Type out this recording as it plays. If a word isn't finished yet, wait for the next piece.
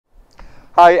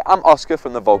Hi, I'm Oscar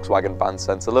from the Volkswagen van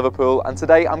Centre Liverpool, and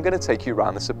today I'm going to take you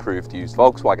around this approved used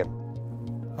Volkswagen.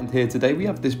 And here today we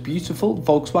have this beautiful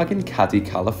Volkswagen Caddy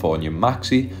California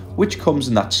Maxi, which comes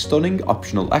in that stunning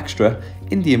optional extra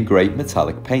Indium grey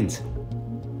metallic paint.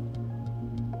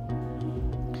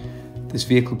 This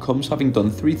vehicle comes having done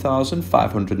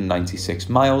 3,596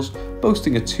 miles,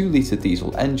 boasting a 2-litre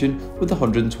diesel engine with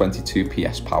 122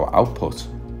 PS power output.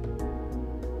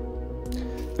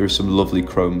 There is some lovely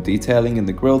chrome detailing in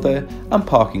the grille there, and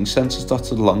parking sensors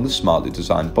dotted along the smartly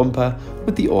designed bumper,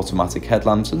 with the automatic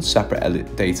headlamps and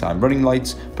separate daytime running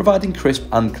lights providing crisp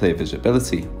and clear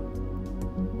visibility.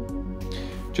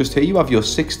 Just here you have your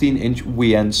 16-inch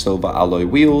WN silver alloy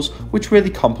wheels, which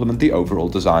really complement the overall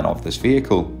design of this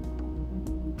vehicle.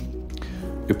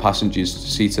 Your passenger's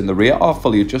seats in the rear are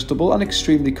fully adjustable and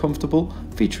extremely comfortable,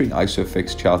 featuring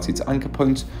ISOFIX child seat anchor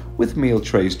points with meal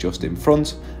trays just in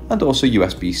front, and also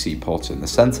USB-C ports in the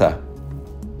centre.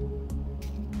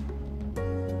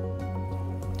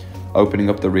 Opening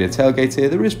up the rear tailgate here,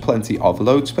 there is plenty of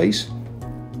load space.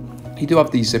 You do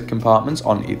have these zip compartments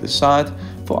on either side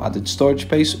for added storage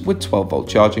space, with 12-volt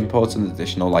charging ports and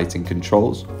additional lighting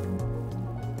controls.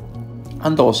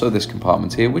 And also this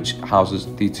compartment here, which houses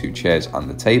the 2 chairs and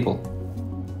the table.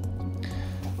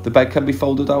 The bed can be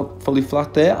folded out fully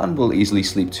flat there and will easily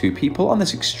sleep 2 people on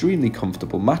this extremely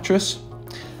comfortable mattress.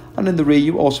 And in the rear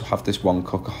you also have this 1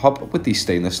 cooker hob with the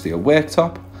stainless steel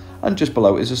worktop, and just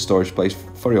below is a storage place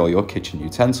for all your kitchen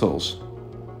utensils.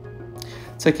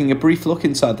 Taking a brief look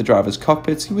inside the driver's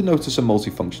cockpit, you will notice a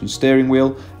multifunction steering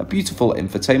wheel, a beautiful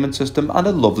infotainment system and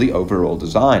a lovely overall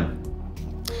design.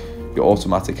 Your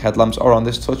automatic headlamps are on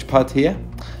this touchpad here,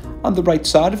 and the right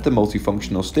side of the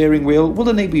multifunctional steering wheel will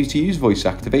enable you to use voice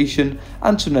activation,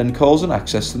 answer and calls and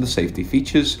access to the safety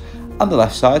features, and the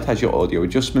left side has your audio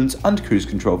adjustments and cruise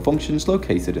control functions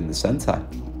located in the centre.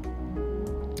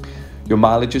 Your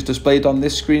mileage is displayed on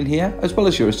this screen here, as well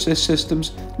as your assist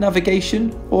systems,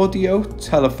 navigation, audio,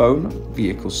 telephone,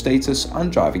 vehicle status and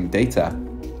driving data.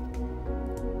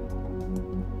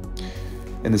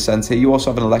 In the centre you also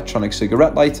have an electronic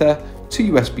cigarette lighter,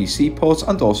 2 USB-C ports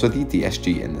and also the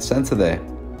DSG in the centre there.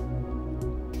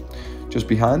 Just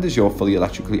behind is your fully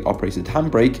electrically operated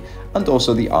handbrake and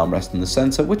also the armrest in the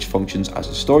centre, which functions as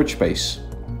a storage space.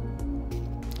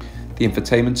 The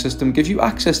infotainment system gives you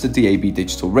access to DAB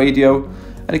digital radio,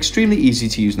 an extremely easy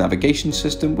to use navigation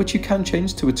system which you can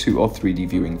change to a 2 or 3D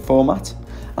viewing format,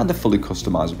 and a fully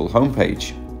customisable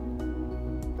homepage.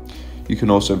 You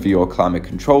can also view your climate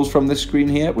controls from this screen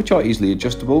here, which are easily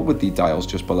adjustable with the dials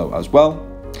just below as well.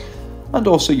 And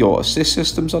also your assist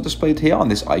systems are displayed here on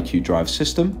this IQ Drive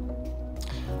system,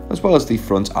 as well as the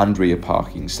front and rear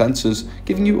parking sensors,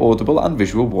 giving you audible and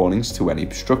visual warnings to any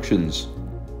obstructions.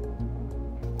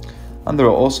 And there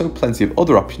are also plenty of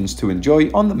other options to enjoy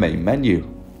on the main menu.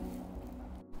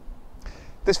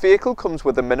 This vehicle comes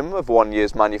with a minimum of 1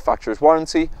 year's manufacturer's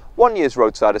warranty, 1 year's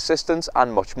roadside assistance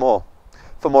and much more.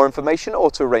 For more information or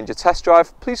to arrange a test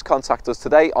drive, please contact us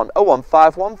today on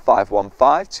 0151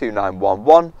 515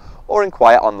 2911 or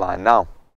inquire online now.